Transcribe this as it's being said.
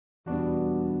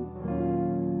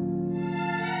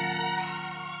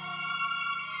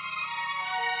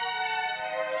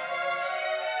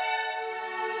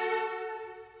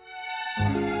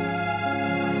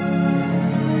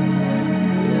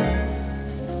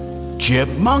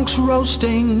Chipmunks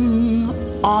roasting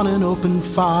on an open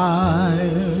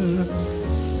fire,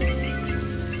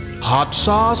 hot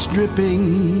sauce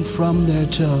dripping from their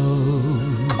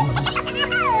toes.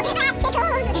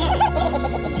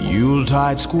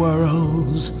 Yuletide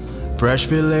squirrels, fresh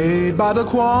filleted by the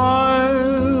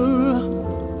choir.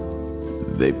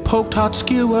 They poked hot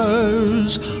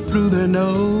skewers through their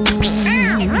nose.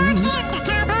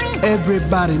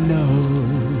 Everybody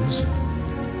knows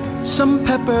some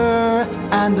pepper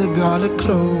and a garlic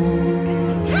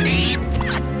clove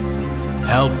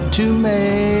help to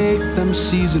make them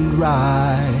seasoned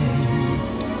right.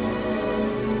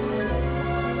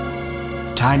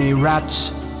 Tiny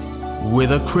rats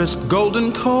with a crisp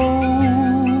golden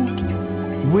coat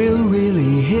will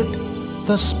really hit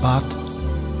the spot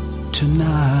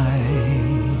tonight.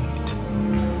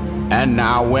 And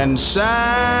now when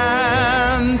Santa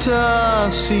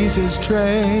sees his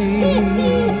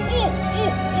train,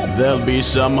 there'll be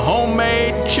some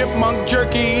homemade chipmunk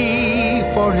jerky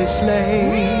for his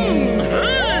sleigh.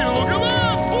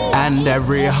 And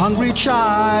every hungry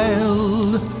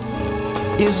child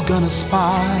is gonna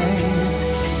spy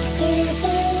to see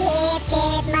if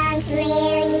chipmunks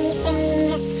really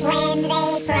sing when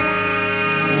they fry.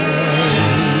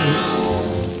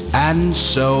 And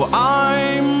so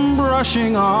I'm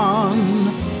brushing on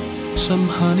some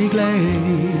honey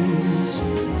glaze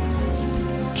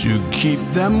to keep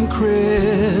them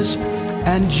crisp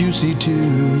and juicy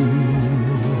too.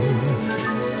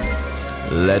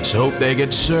 Let's hope they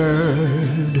get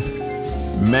served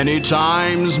many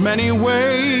times, many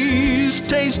ways.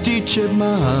 Tasty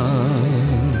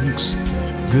chipmunks,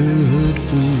 good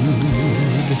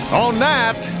food. On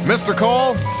that, Mr.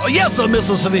 Cole, Yes, sir,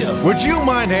 Mr. Seville. would you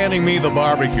mind handing me the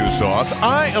barbecue sauce?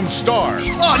 I am starved.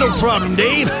 Oh, no problem,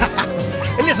 Dave.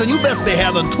 And listen, you best be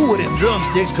having 2 of them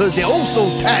drumsticks, because they're oh so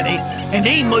tiny and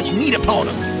there ain't much meat upon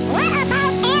them. What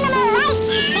about animal rights,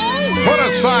 Dave? Put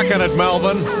a sock in it,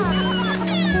 Melvin.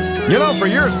 You know, for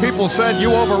years people said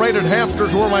you overrated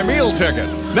hamsters were my meal ticket.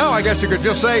 Now I guess you could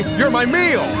just say, you're my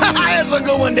meal. That's a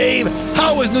good one, Dave. I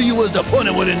always knew you was the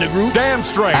funny one in the group. Damn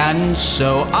straight. And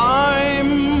so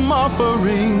I'm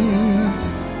offering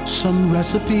some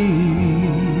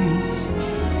recipes,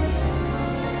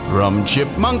 from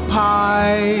chipmunk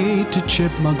pie to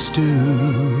chipmunk stew.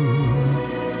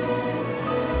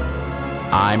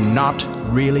 I'm not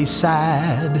really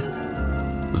sad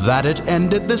that it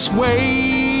ended this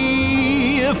way.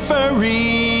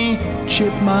 Furry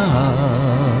chipmunks,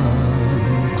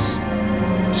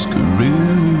 screw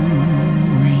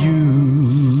you.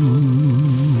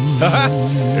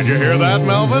 Did you hear that,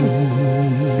 Melvin?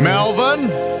 Melvin?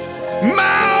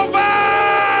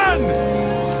 Melvin!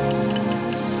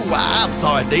 Why, I'm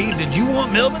sorry, Dave. Did you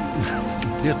want Melvin?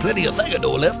 There's plenty of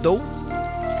Theodore left, though.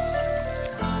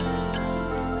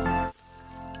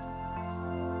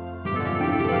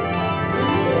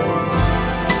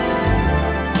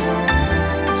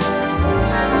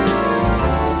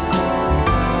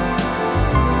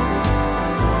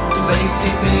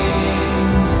 Lacy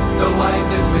things the wife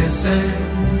is missing.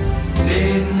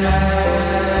 Didn't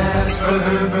ask for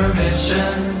her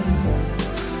permission.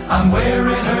 I'm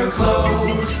wearing her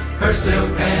clothes, her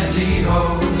silk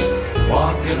pantyhose,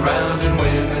 walking round in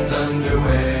women's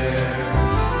underwear.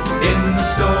 In the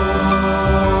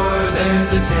store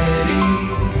there's a teddy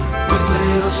with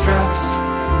little straps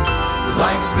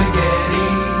like spaghetti.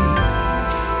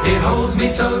 It holds me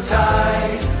so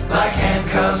tight, like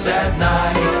handcuffs at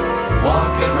night,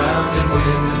 walking round in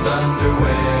women's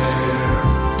underwear.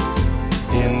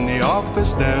 In the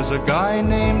office there's a guy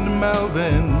named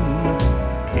Melvin.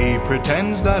 He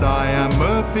pretends that I am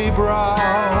Murphy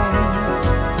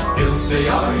Brown. He'll say,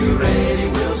 are you ready?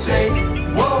 We'll say,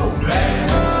 whoa, man.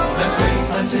 Let's wait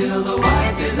until the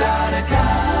wife is out of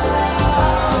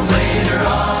town. Later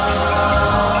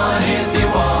on, if you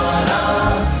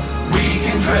wanna, we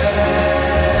can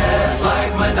dress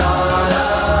like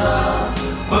Madonna,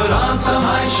 put on some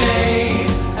high shade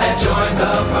and join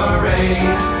the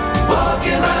parade,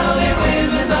 walking around in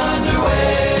women's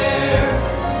underwear.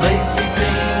 Lacy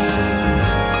things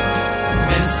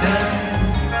missing,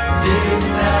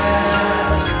 didn't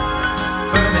ask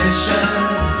permission.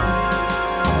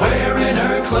 Wearing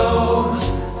her clothes,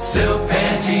 silk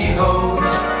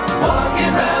pantyhose,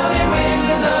 walking round in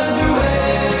women's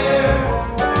underwear,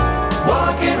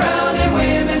 walking round in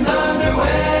women's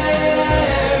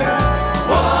underwear,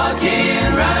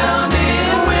 walking round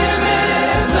in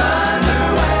women's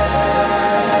underwear.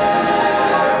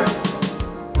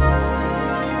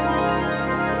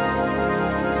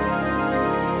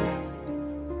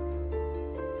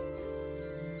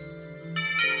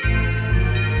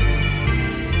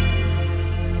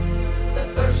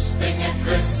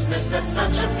 Christmas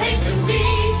that's such a pain to me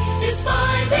is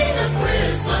finding a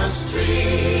Christmas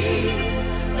tree.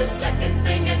 The second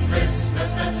thing at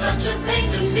Christmas that's such a pain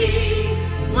to me,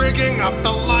 Rigging up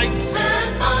the lights.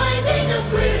 and finding a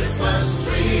Christmas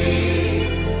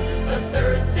tree. The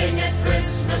third thing at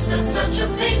Christmas that's such a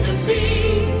pain to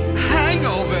me,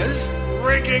 Hangovers.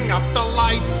 Rigging up the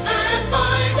lights. and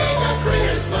finding a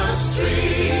Christmas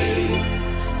tree.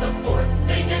 The fourth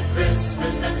thing at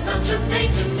Christmas that's such a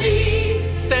pain to me,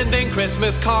 Sending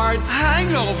Christmas cards.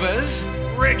 Hangovers.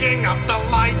 Rigging up the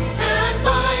lights. and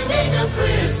finding a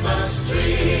Christmas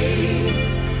tree.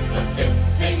 The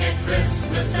fifth thing at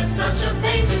Christmas that's such a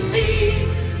pain to me,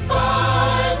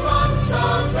 5 months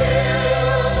of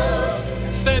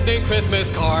bills, Sending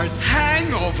Christmas cards.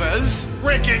 Hangovers.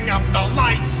 Rigging up the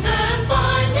lights. and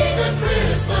finding a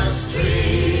Christmas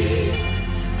tree.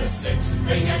 The sixth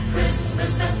thing at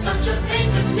Christmas that's such a pain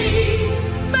to me,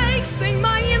 Facing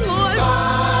my in-laws.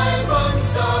 5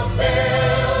 months of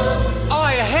bills, Oh,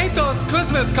 I hate those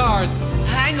Christmas cards.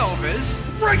 Hangovers.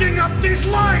 Rigging up these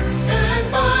lights. and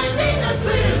finding a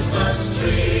Christmas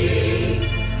tree.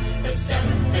 The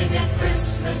seventh thing at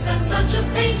Christmas that's such a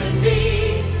pain to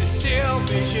me,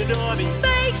 Salvation Army.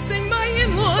 Facing my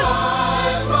in-laws.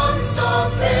 5 months of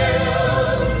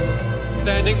bills,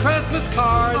 Sending Christmas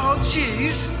cards. Oh,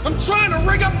 jeez. I'm trying to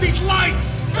rig up these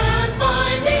lights. and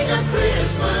finding a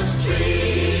Christmas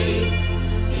tree.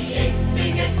 The eighth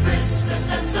thing at Christmas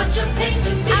that's such a pain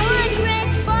to me, I want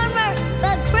Transformer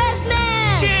for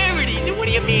Christmas. Charities. And what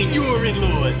do you mean you're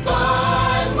in-laws?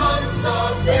 5 months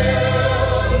of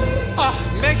bills, Ah,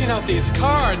 making out these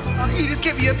cards. Oh, you just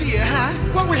kept me up here, huh?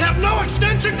 Well, we have no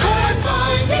extension and cords.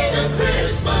 finding a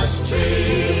Christmas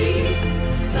tree.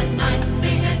 The ninth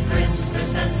thing at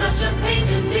Christmas that's such a pain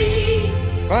to me,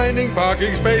 Finding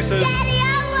parking spaces. Daddy,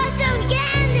 I want some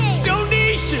candy.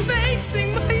 Donations. Facing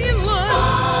my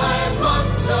in-laws. 5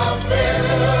 months of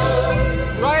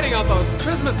bills, Writing on those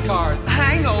Christmas cards.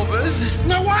 Hangovers.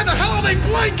 Now why the hell are they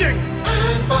blinking?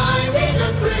 and finding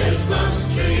a Christmas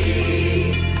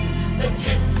tree. The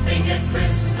 10th thing at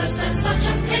Christmas that's such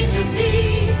a pain to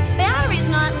me, Battery's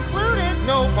not included.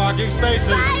 No parking spaces.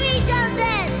 Buy me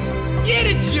something. Get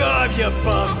a job, you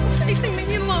bum. Facing my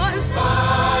in-laws.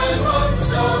 5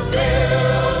 months of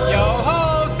bills, Yo ho,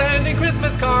 sending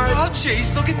Christmas cards. Oh,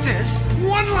 jeez, look at this.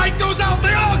 One light goes out,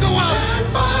 they all go out. and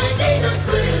finding a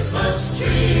Christmas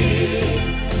tree.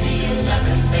 The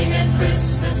 11th thing at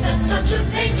Christmas that's such a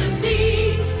pain to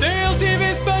me, Stale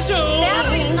TV special.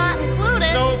 Battery's not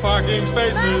included. No parking Oh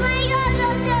spaces. my God, go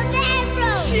to the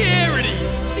bathroom.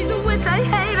 Charities. She's a witch, I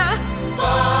hate her.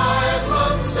 5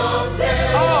 months of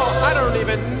bills, Oh, I don't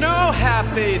even know half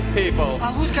these people.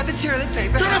 Oh, who's got the toilet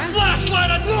paper, Turn a huh?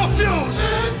 flashlight, I blew a fuse.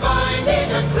 and finding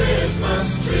a Christmas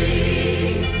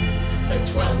tree. The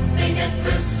 12th thing at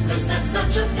Christmas that's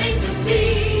such a pain to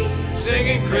me,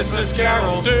 Singing Christmas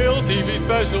carols. Stale TV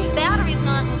special. Battery's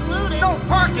not included. No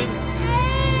parking.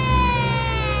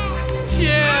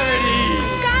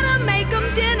 Charities. Gotta make them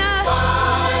dinner.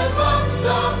 5 months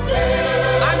of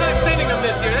bills, I'm not sending them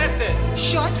this year, that's it.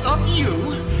 Shut up, you.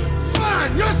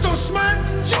 Fine, you're so smart.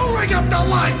 You rig up the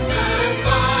lights. and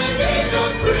finding a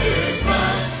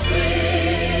Christmas tree.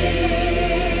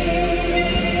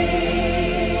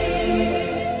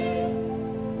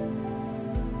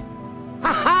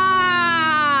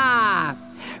 Ha!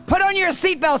 Put on your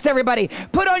seatbelts, everybody.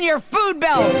 Put on your food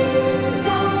belts.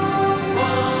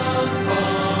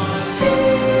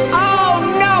 Oh,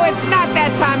 no, it's not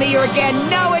that time of year again.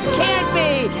 No,